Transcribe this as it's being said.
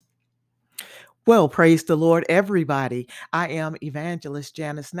Well, praise the Lord, everybody. I am Evangelist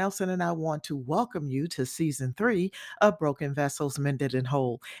Janice Nelson, and I want to welcome you to Season 3 of Broken Vessels Mended and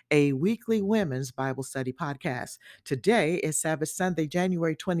Whole, a weekly women's Bible study podcast. Today is Sabbath Sunday,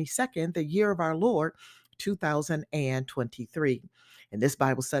 January 22nd, the year of our Lord, 2023. In this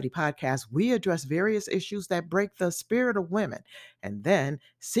Bible study podcast, we address various issues that break the spirit of women and then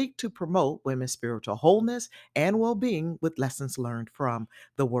seek to promote women's spiritual wholeness and well being with lessons learned from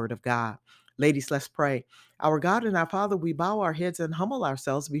the Word of God. Ladies, let's pray. Our God and our Father, we bow our heads and humble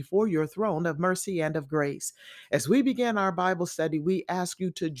ourselves before your throne of mercy and of grace. As we begin our Bible study, we ask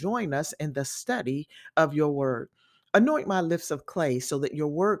you to join us in the study of your word. Anoint my lips of clay so that your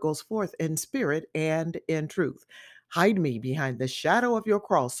word goes forth in spirit and in truth. Hide me behind the shadow of your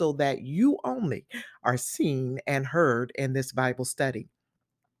cross so that you only are seen and heard in this Bible study.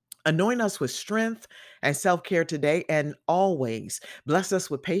 Anoint us with strength and self care today and always. Bless us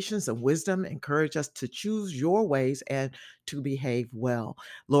with patience and wisdom. Encourage us to choose your ways and to behave well.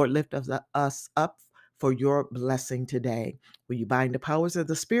 Lord, lift us up for your blessing today. Will you bind the powers of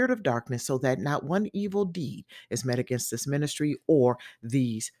the spirit of darkness so that not one evil deed is met against this ministry or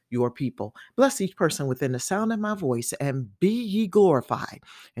these your people? Bless each person within the sound of my voice and be ye glorified.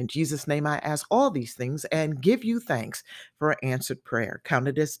 In Jesus' name, I ask all these things and give you thanks for answered prayer.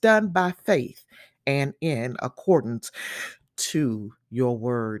 Counted as done by faith and in accordance to your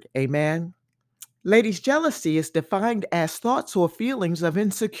word. Amen. Ladies, jealousy is defined as thoughts or feelings of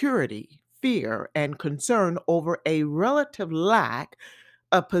insecurity, fear, and concern over a relative lack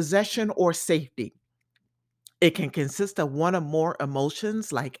of possession or safety. It can consist of one or more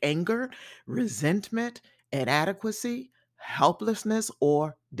emotions like anger, resentment, inadequacy, helplessness,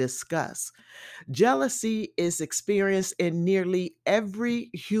 or disgust. Jealousy is experienced in nearly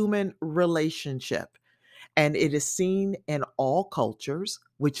every human relationship, and it is seen in all cultures,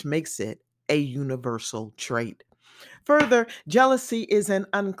 which makes it a universal trait. Further, jealousy is an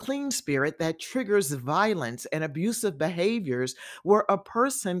unclean spirit that triggers violence and abusive behaviors where a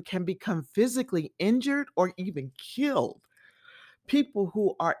person can become physically injured or even killed. People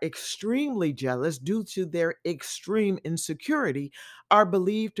who are extremely jealous due to their extreme insecurity are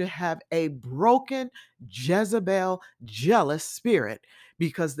believed to have a broken Jezebel jealous spirit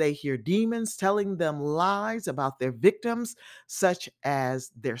because they hear demons telling them lies about their victims, such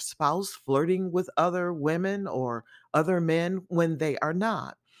as their spouse flirting with other women or other men when they are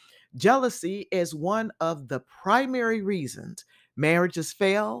not. Jealousy is one of the primary reasons marriages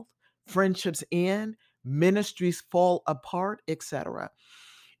fail, friendships end, ministries fall apart, etc.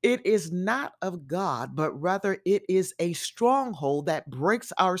 It is not of God, but rather it is a stronghold that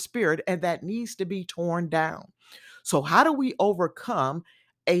breaks our spirit and that needs to be torn down. So, how do we overcome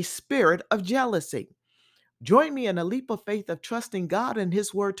a spirit of jealousy? Join me in a leap of faith of trusting God and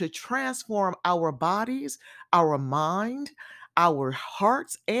His Word to transform our bodies, our mind, our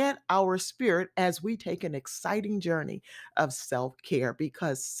hearts, and our spirit as we take an exciting journey of self care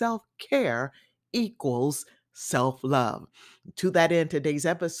because self care equals self love. To that end, today's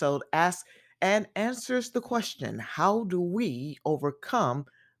episode asks and answers the question: how do we overcome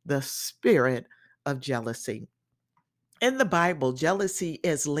the spirit of jealousy? In the Bible, jealousy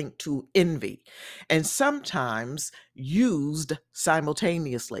is linked to envy and sometimes used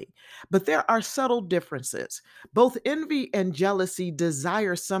simultaneously. But there are subtle differences. Both envy and jealousy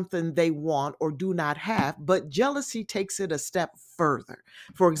desire something they want or do not have, but jealousy takes it a step further.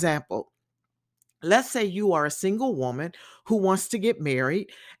 For example, let's say you are a single woman who wants to get married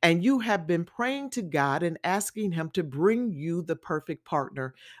and you have been praying to God and asking Him to bring you the perfect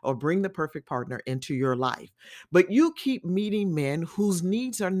partner or bring the perfect partner into your life. But you keep meeting men whose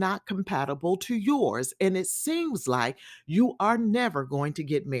needs are not compatible to yours, and it seems like you are never going to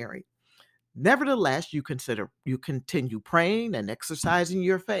get married. Nevertheless, you continue praying and exercising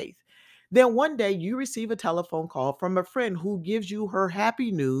your faith. Then one day you receive a telephone call from a friend who gives you her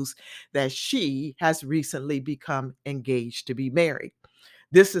happy news that she has recently become engaged to be married.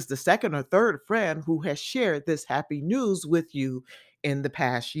 This is the second or third friend who has shared this happy news with you in the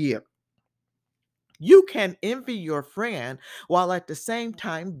past year. You can envy your friend while at the same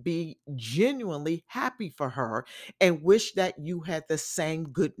time be genuinely happy for her and wish that you had the same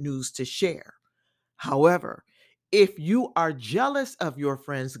good news to share. However, if you are jealous of your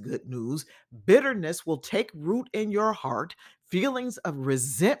friend's good news, bitterness will take root in your heart, feelings of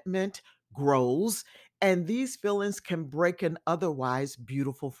resentment grows, and these feelings can break an otherwise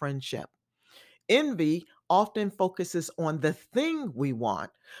beautiful friendship. Envy often focuses on the thing we want,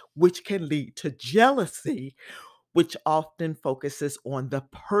 which can lead to jealousy, which often focuses on the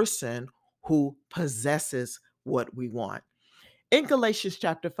person who possesses what we want. In Galatians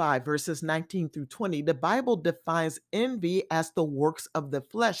chapter 5, verses 19 through 20, the Bible defines envy as the works of the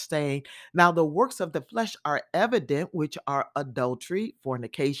flesh, saying, "Now the works of the flesh are evident, which are adultery,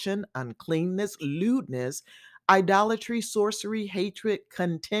 fornication, uncleanness, lewdness, idolatry, sorcery, hatred,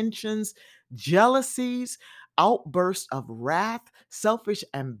 contentions, jealousies, outbursts of wrath, selfish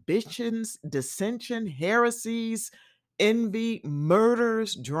ambitions, dissension, heresies, envy,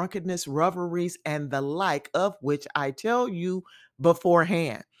 murders, drunkenness, revelries, and the like, of which I tell you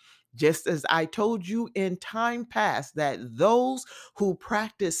beforehand. Just as I told you in time past, that those who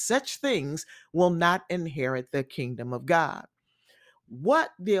practice such things will not inherit the kingdom of God." What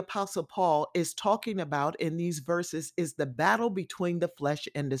the Apostle Paul is talking about in these verses is the battle between the flesh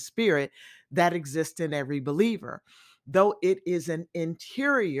and the spirit that exists in every believer. Though it is an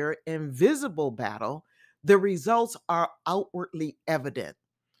interior, invisible battle, the results are outwardly evident.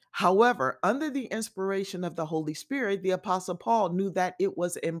 However, under the inspiration of the Holy Spirit, the Apostle Paul knew that it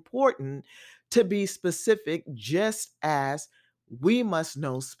was important to be specific, just as we must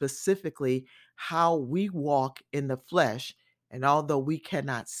know specifically how we walk in the flesh. And although we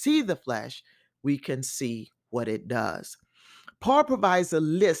cannot see the flesh, we can see what it does. Paul provides a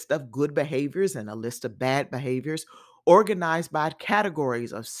list of good behaviors and a list of bad behaviors, organized by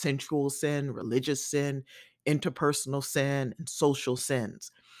categories of sensual sin, religious sin, interpersonal sin, and social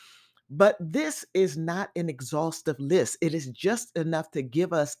sins. But this is not an exhaustive list. It is just enough to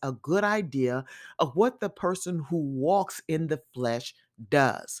give us a good idea of what the person who walks in the flesh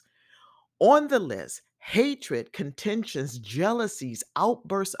does. On the list: hatred, contentions, jealousies,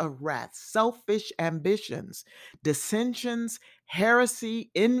 outbursts of wrath, selfish ambitions, dissensions,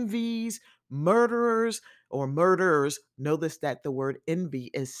 heresy, envies, murderers or murderers. Notice that the word envy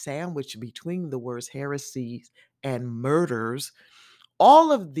is sandwiched between the words heresies and murders.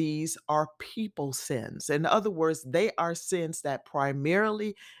 All of these are people sins. In other words, they are sins that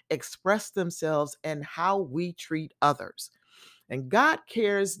primarily express themselves in how we treat others. And God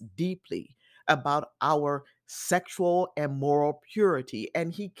cares deeply about our sexual and moral purity,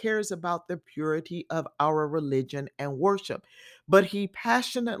 and He cares about the purity of our religion and worship. But He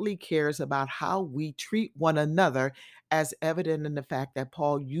passionately cares about how we treat one another, as evident in the fact that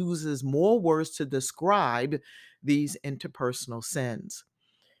Paul uses more words to describe these interpersonal sins.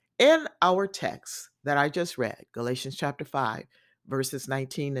 In our text that I just read, Galatians chapter 5, verses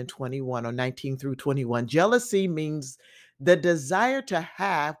 19 and 21, or 19 through 21, jealousy means the desire to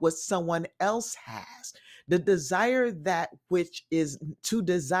have what someone else has, the desire that which is to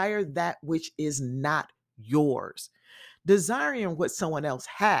desire that which is not yours. Desiring what someone else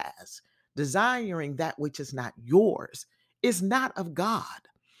has, desiring that which is not yours, is not of God.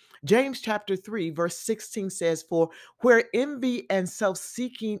 James chapter 3, verse 16 says, "For where envy and self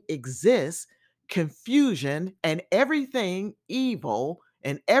seeking exists, confusion and everything evil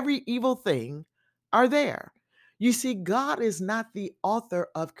and every evil thing are there." You see, God is not the author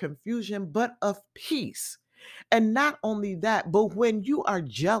of confusion, but of peace. And not only that, but when you are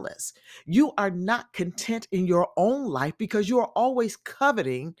jealous, you are not content in your own life because you are always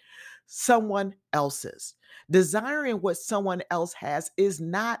coveting someone else's. Desiring what someone else has is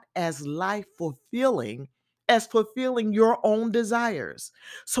not as life fulfilling as fulfilling your own desires.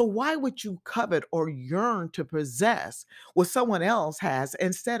 So, why would you covet or yearn to possess what someone else has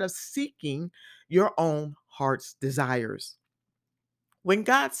instead of seeking your own heart's desires? When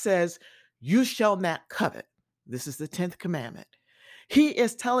God says, "You shall not covet," this is the 10th commandment, He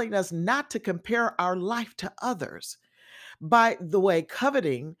is telling us not to compare our life to others. By the way,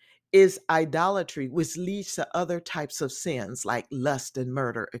 coveting is idolatry, which leads to other types of sins like lust and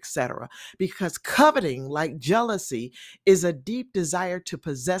murder, etc. Because coveting, like jealousy, is a deep desire to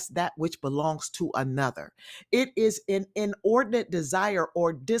possess that which belongs to another. It is an inordinate desire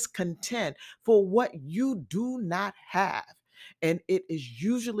or discontent for what you do not have. And it is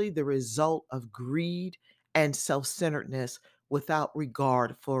usually the result of greed and self centeredness without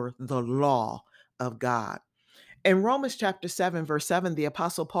regard for the law of God. In Romans chapter 7, verse 7, the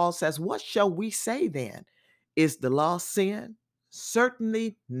Apostle Paul says, "What shall we say then? Is the law sin?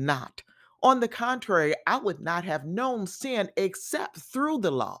 Certainly not. On the contrary, I would not have known sin except through the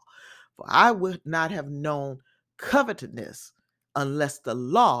law. For I would not have known covetousness unless the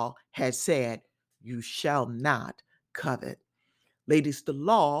law had said, 'You shall not covet.'" Ladies, the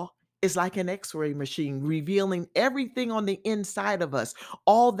law is like an x ray machine revealing everything on the inside of us,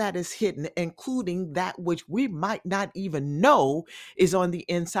 all that is hidden, including that which we might not even know is on the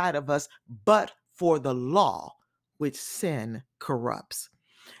inside of us, but for the law, which sin corrupts.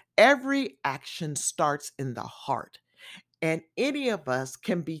 Every action starts in the heart, and any of us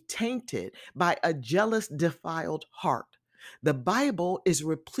can be tainted by a jealous, defiled heart. The Bible is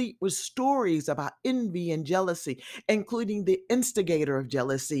replete with stories about envy and jealousy, including the instigator of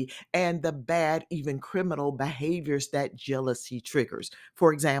jealousy and the bad, even criminal behaviors that jealousy triggers.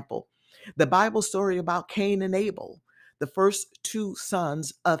 For example, the Bible story about Cain and Abel, the first two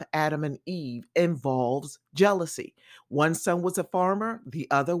sons of Adam and Eve, involves jealousy. One son was a farmer, the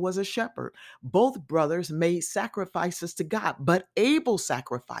other was a shepherd. Both brothers made sacrifices to God, but Abel's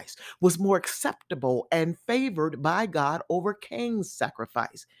sacrifice was more acceptable and favored by God over Cain's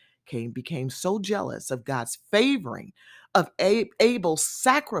sacrifice. Cain became so jealous of God's favoring of Abel's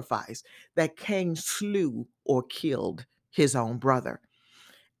sacrifice that Cain slew or killed his own brother.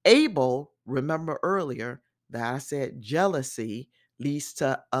 Abel, remember earlier that I said jealousy leads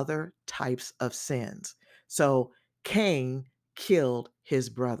to other types of sins. So Cain killed his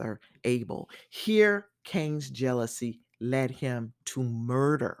brother Abel. Here, Cain's jealousy led him to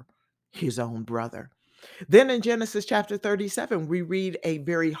murder his own brother. Then in Genesis chapter 37, we read a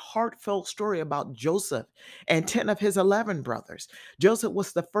very heartfelt story about Joseph and 10 of his 11 brothers. Joseph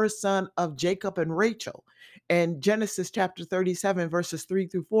was the first son of Jacob and Rachel. In Genesis chapter 37, verses 3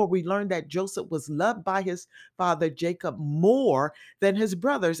 through 4, we learn that Joseph was loved by his father Jacob more than his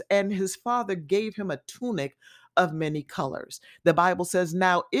brothers, and his father gave him a tunic of many colors. The Bible says,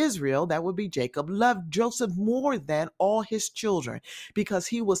 now Israel, that would be Jacob, loved Joseph more than all his children because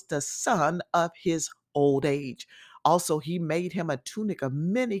he was the son of his old age. Also, he made him a tunic of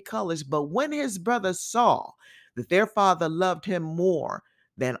many colors. But when his brothers saw that their father loved him more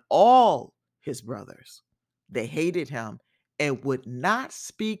than all his brothers, they hated him and would not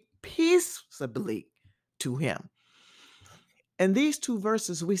speak peaceably to him. In these two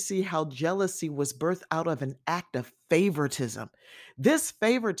verses, we see how jealousy was birthed out of an act of favoritism. This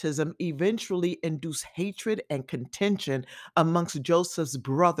favoritism eventually induced hatred and contention amongst Joseph's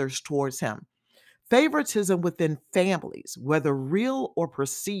brothers towards him. Favoritism within families, whether real or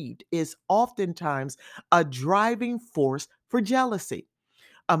perceived, is oftentimes a driving force for jealousy.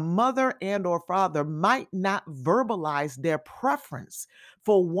 A mother and or father might not verbalize their preference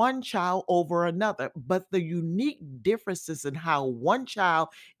for one child over another, but the unique differences in how one child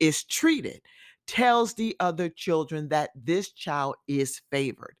is treated tells the other children that this child is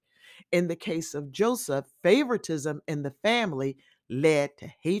favored. In the case of Joseph, favoritism in the family led to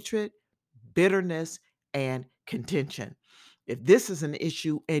hatred, bitterness, and contention. If this is an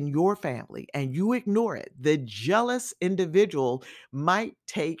issue in your family and you ignore it, the jealous individual might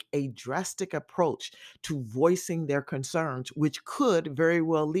take a drastic approach to voicing their concerns, which could very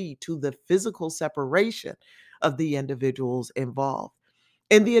well lead to the physical separation of the individuals involved.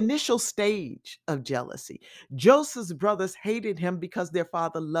 In the initial stage of jealousy, Joseph's brothers hated him because their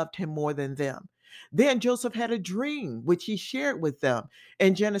father loved him more than them. Then Joseph had a dream, which he shared with them.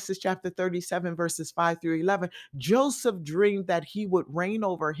 In Genesis chapter 37, verses 5 through 11, Joseph dreamed that he would reign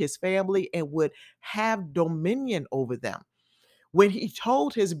over his family and would have dominion over them. When he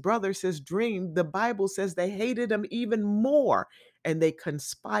told his brothers his dream, the Bible says they hated him even more and they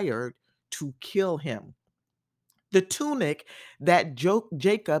conspired to kill him. The tunic that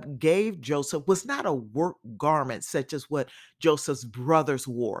Jacob gave Joseph was not a work garment such as what Joseph's brothers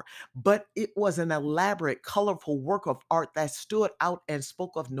wore, but it was an elaborate, colorful work of art that stood out and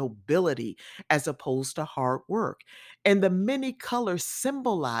spoke of nobility as opposed to hard work. And the many colors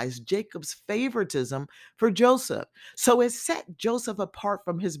symbolized Jacob's favoritism for Joseph. So it set Joseph apart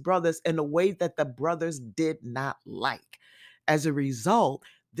from his brothers in a way that the brothers did not like. As a result,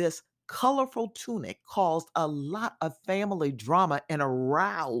 this colorful tunic caused a lot of family drama and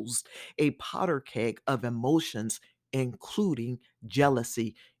aroused a powder keg of emotions, including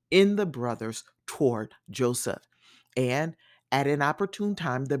jealousy in the brothers toward Joseph. And at an opportune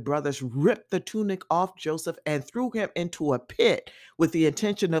time, the brothers ripped the tunic off Joseph and threw him into a pit with the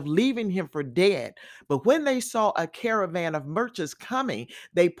intention of leaving him for dead. But when they saw a caravan of merchants coming,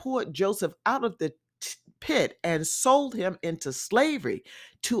 they pulled Joseph out of the pit and sold him into slavery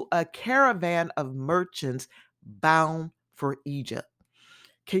to a caravan of merchants bound for Egypt.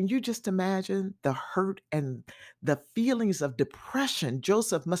 Can you just imagine the hurt and the feelings of depression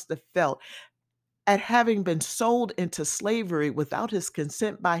Joseph must have felt at having been sold into slavery without his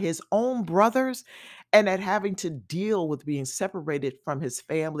consent by his own brothers and at having to deal with being separated from his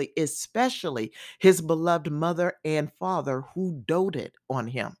family, especially his beloved mother and father who doted on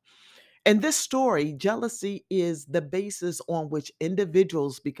him? In this story, jealousy is the basis on which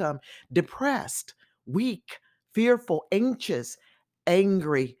individuals become depressed, weak, fearful, anxious,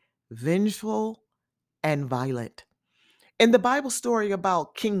 angry, vengeful, and violent. In the Bible story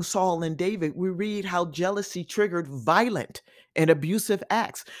about King Saul and David, we read how jealousy triggered violent and abusive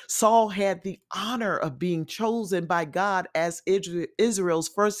acts. Saul had the honor of being chosen by God as Israel's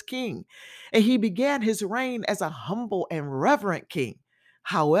first king, and he began his reign as a humble and reverent king.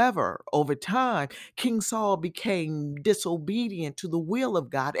 However, over time, King Saul became disobedient to the will of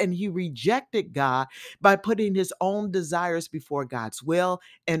God, and he rejected God by putting his own desires before God's will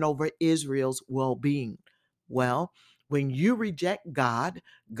and over Israel's well being. Well, when you reject God,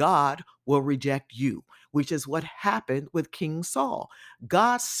 God will reject you, which is what happened with King Saul.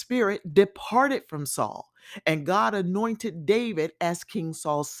 God's spirit departed from Saul, and God anointed David as King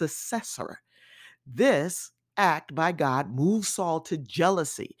Saul's successor. This act by God moved Saul to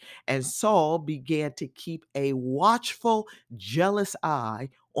jealousy, and Saul began to keep a watchful, jealous eye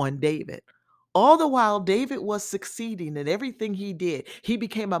on David. All the while, David was succeeding in everything he did. He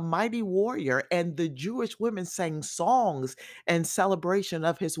became a mighty warrior, and the Jewish women sang songs in celebration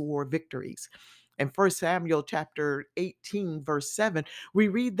of his war victories. In 1 Samuel chapter 18, verse 7, we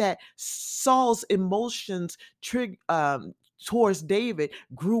read that Saul's emotions towards David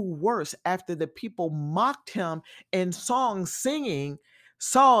grew worse after the people mocked him in songs singing,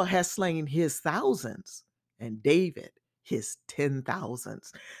 Saul has slain his thousands and David his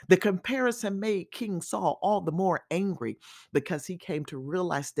 10,000s. The comparison made King Saul all the more angry because he came to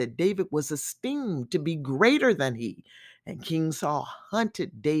realize that David was esteemed to be greater than he. And King Saul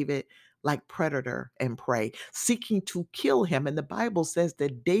hunted David like predator and prey, seeking to kill him. And the Bible says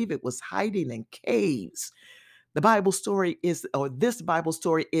that David was hiding in caves. This Bible story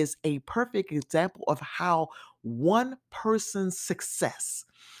is a perfect example of how one person's success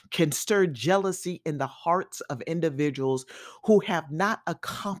can stir jealousy in the hearts of individuals who have not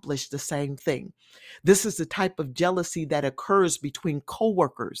accomplished the same thing. This is the type of jealousy that occurs between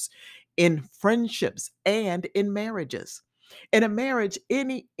coworkers, in friendships, and in marriages. In a marriage,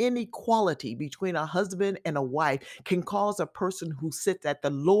 any inequality between a husband and a wife can cause a person who sits at the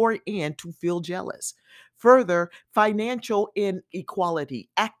lower end to feel jealous. Further, financial inequality,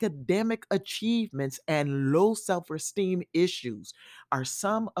 academic achievements, and low self esteem issues are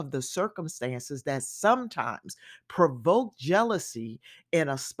some of the circumstances that sometimes provoke jealousy in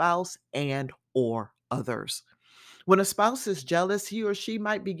a spouse and or others. When a spouse is jealous, he or she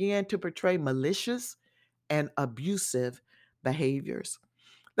might begin to portray malicious and abusive behaviors.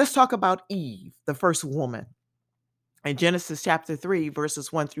 Let's talk about Eve, the first woman. In Genesis chapter 3,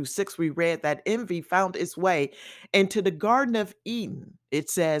 verses 1 through 6, we read that envy found its way into the Garden of Eden.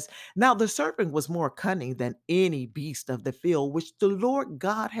 It says, Now the serpent was more cunning than any beast of the field which the Lord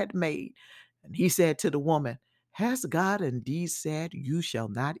God had made. And he said to the woman, Has God indeed said, You shall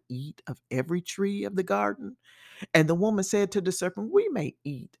not eat of every tree of the garden? And the woman said to the serpent, We may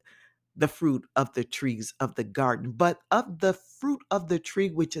eat the fruit of the trees of the garden, but of the fruit of the tree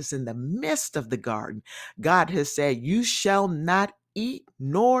which is in the midst of the garden, God has said, You shall not eat,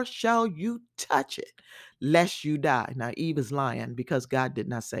 nor shall you touch it, lest you die. Now, Eve is lying because God did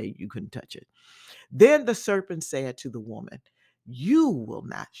not say you couldn't touch it. Then the serpent said to the woman, You will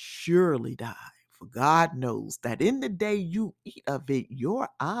not surely die. For God knows that in the day you eat of it, your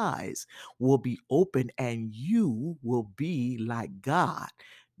eyes will be open and you will be like God,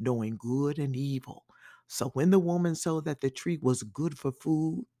 knowing good and evil. So when the woman saw that the tree was good for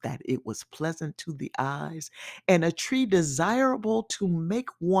food, that it was pleasant to the eyes, and a tree desirable to make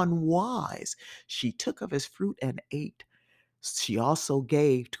one wise, she took of its fruit and ate. She also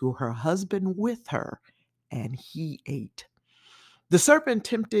gave to her husband with her, and he ate. The serpent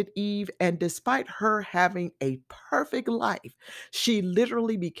tempted Eve, and despite her having a perfect life, she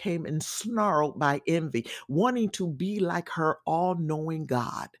literally became ensnarled by envy, wanting to be like her all knowing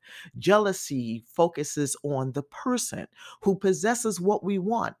God. Jealousy focuses on the person who possesses what we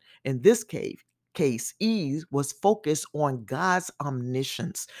want. In this case, Eve was focused on God's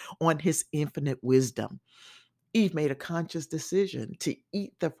omniscience, on his infinite wisdom. Eve made a conscious decision to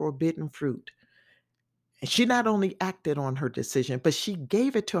eat the forbidden fruit. And she not only acted on her decision, but she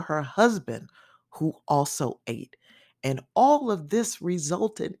gave it to her husband, who also ate. And all of this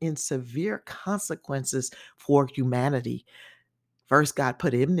resulted in severe consequences for humanity. First, God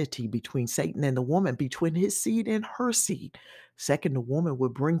put enmity between Satan and the woman, between his seed and her seed. Second, the woman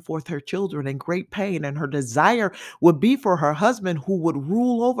would bring forth her children in great pain, and her desire would be for her husband who would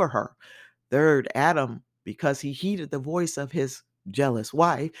rule over her. Third, Adam, because he heeded the voice of his jealous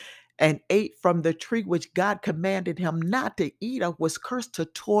wife and ate from the tree which God commanded him not to eat of, was cursed to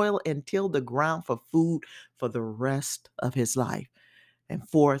toil and till the ground for food for the rest of his life. And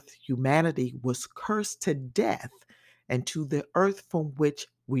fourth, humanity was cursed to death and to the earth from which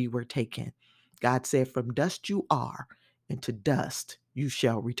we were taken. God said, From dust you are, and to dust you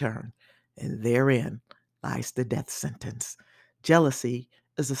shall return, and therein lies the death sentence. Jealousy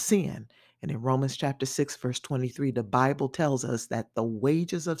is a sin. And in Romans chapter 6, verse 23, the Bible tells us that the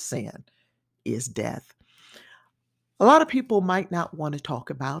wages of sin is death. A lot of people might not want to talk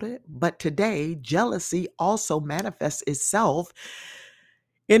about it, but today, jealousy also manifests itself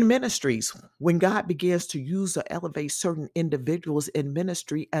in ministries. When God begins to use or elevate certain individuals in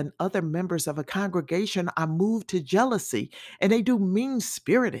ministry, and other members of a congregation are moved to jealousy, and they do mean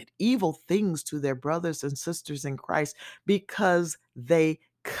spirited, evil things to their brothers and sisters in Christ because they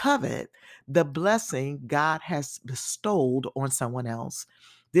covet the blessing God has bestowed on someone else.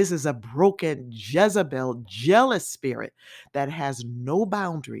 This is a broken Jezebel jealous spirit that has no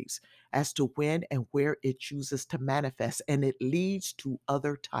boundaries as to when and where it chooses to manifest, and it leads to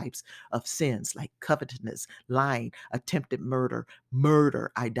other types of sins like covetousness, lying, attempted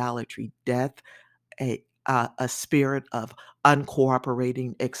murder, idolatry, death, a spirit of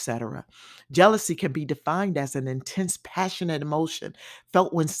uncooperating, etc. Jealousy can be defined as an intense, passionate emotion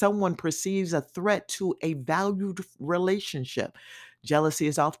felt when someone perceives a threat to a valued relationship. Jealousy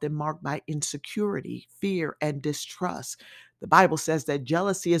is often marked by insecurity, fear, and distrust. The Bible says that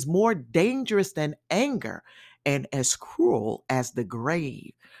jealousy is more dangerous than anger and as cruel as the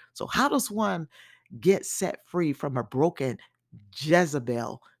grave. So, how does one get set free from a broken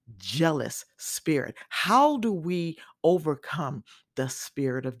Jezebel jealous spirit? How do we overcome the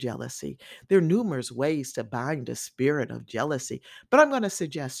spirit of jealousy? There are numerous ways to bind the spirit of jealousy, but I'm going to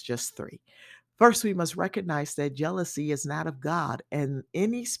suggest just three. First, we must recognize that jealousy is not of God, and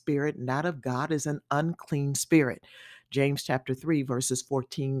any spirit not of God is an unclean spirit. James chapter 3, verses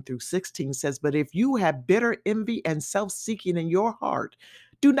 14 through 16 says, "But if you have bitter envy and self seeking in your heart,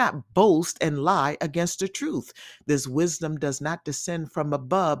 do not boast and lie against the truth. This wisdom does not descend from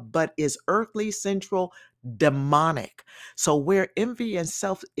above, but is earthly, sensual, demonic." So, where envy and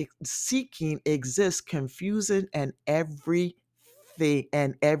self seeking exists, confusion and every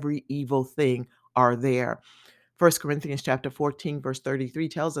evil thing are there. First Corinthians chapter 14, verse 33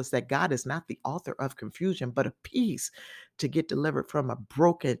 tells us that God is not the author of confusion, but of peace. To get delivered from a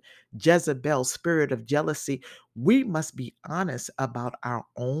broken Jezebel spirit of jealousy, we must be honest about our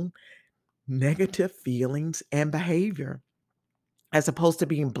own negative feelings and behavior, as opposed to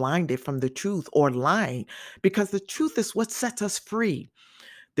being blinded from the truth or lying, because the truth is what sets us free.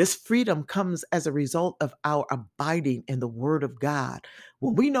 This freedom comes as a result of our abiding in the Word of God.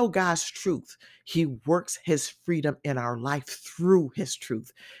 When we know God's truth, He works His freedom in our life through His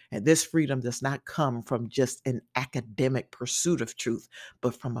truth. And this freedom does not come from just an academic pursuit of truth,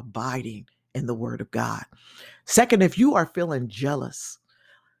 but from abiding in the Word of God. Second, if you are feeling jealous,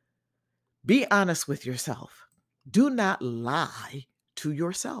 be honest with yourself. Do not lie to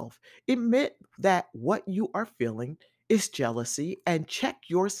yourself. Admit that what you are feeling is jealousy and check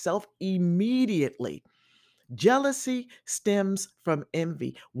yourself immediately. Jealousy stems from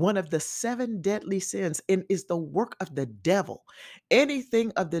envy, one of the seven deadly sins, and is the work of the devil.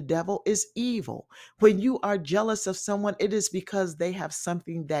 Anything of the devil is evil. When you are jealous of someone, it is because they have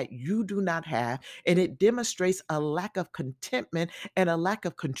something that you do not have, and it demonstrates a lack of contentment and a lack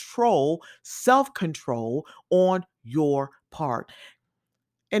of control, self control on your part.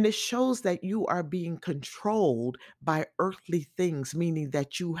 And it shows that you are being controlled by earthly things, meaning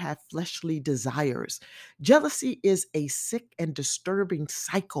that you have fleshly desires. Jealousy is a sick and disturbing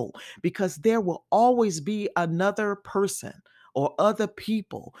cycle because there will always be another person or other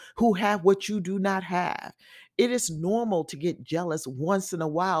people who have what you do not have. It is normal to get jealous once in a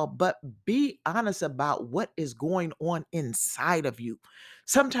while, but be honest about what is going on inside of you.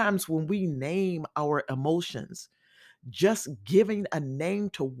 Sometimes when we name our emotions, just giving a name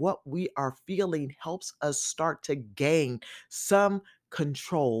to what we are feeling helps us start to gain some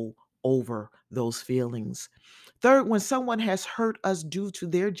control over those feelings. Third, when someone has hurt us due to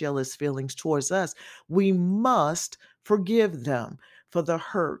their jealous feelings towards us, we must forgive them for the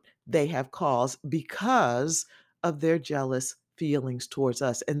hurt they have caused because of their jealous feelings towards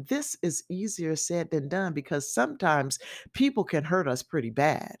us. And this is easier said than done because sometimes people can hurt us pretty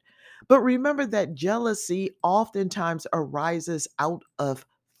bad. But remember that jealousy oftentimes arises out of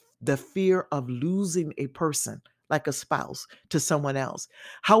the fear of losing a person, like a spouse, to someone else.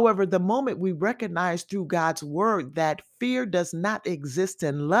 However, the moment we recognize through God's word that fear does not exist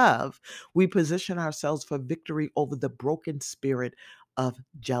in love, we position ourselves for victory over the broken spirit of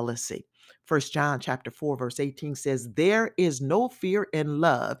jealousy. First John chapter 4, verse 18 says, "There is no fear in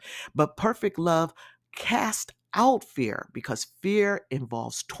love, but perfect love casts out fear, because fear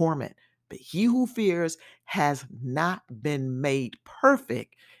involves torment. But he who fears has not been made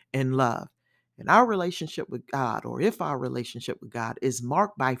perfect in love." And our relationship with God, or if our relationship with God is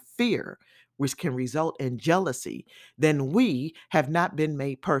marked by fear, which can result in jealousy, then we have not been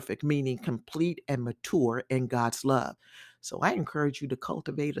made perfect, meaning complete and mature in God's love. So I encourage you to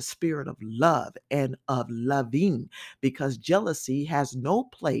cultivate a spirit of love and of loving, because jealousy has no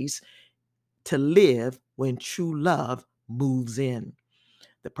place to live when true love moves in.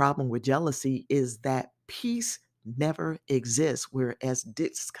 The problem with jealousy is that peace never exists, whereas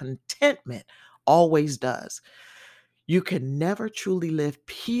discontentment always does. You can never truly live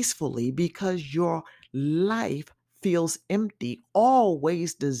peacefully because your life feels empty,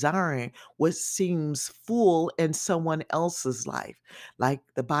 always desiring what seems full in someone else's life, like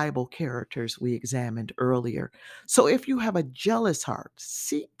the Bible characters we examined earlier. So if you have a jealous heart,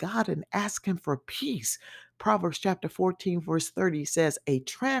 seek God and ask Him for peace. Proverbs chapter 14, verse 30 says, "A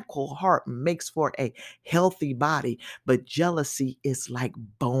tranquil heart makes for a healthy body, but jealousy is like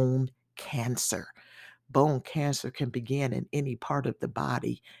bone cancer." Bone cancer can begin in any part of the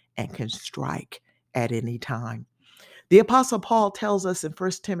body and can strike at any time. The apostle Paul tells us in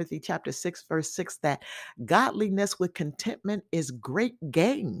 1 Timothy chapter 6 verse 6 that godliness with contentment is great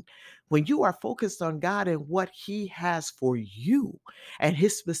gain. When you are focused on God and what he has for you and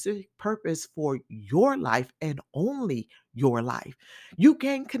his specific purpose for your life and only your life, you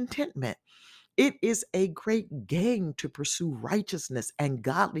gain contentment. It is a great gain to pursue righteousness and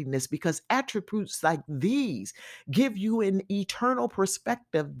godliness, because attributes like these give you an eternal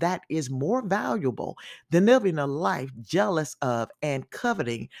perspective that is more valuable than living a life jealous of and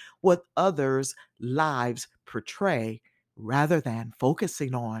coveting what others' lives portray, rather than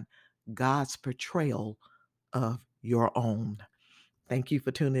focusing on God's portrayal of your own. Thank you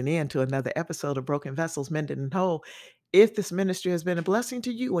for tuning in to another episode of Broken Vessels Mended and Whole. If this ministry has been a blessing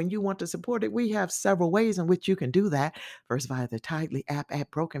to you and you want to support it, we have several ways in which you can do that. First, via the Tidely app at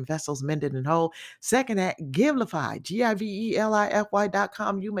Broken Vessels Mended and Whole. Second, at Givelify,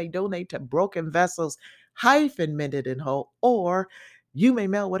 GIVELIFY.com. You may donate to Broken Vessels Mended and Whole, or you may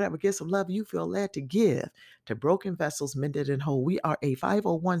mail whatever gifts of love you feel led to give to Broken Vessels Mended and Whole. We are a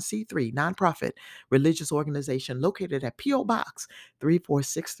 501c3 nonprofit religious organization located at P.O. Box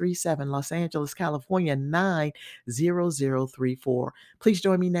 34637, Los Angeles, California 90034. Please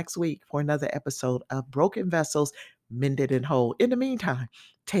join me next week for another episode of Broken Vessels Mended and Whole. In the meantime,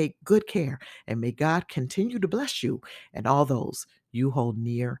 take good care, and may God continue to bless you and all those you hold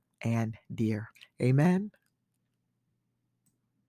near and dear. Amen.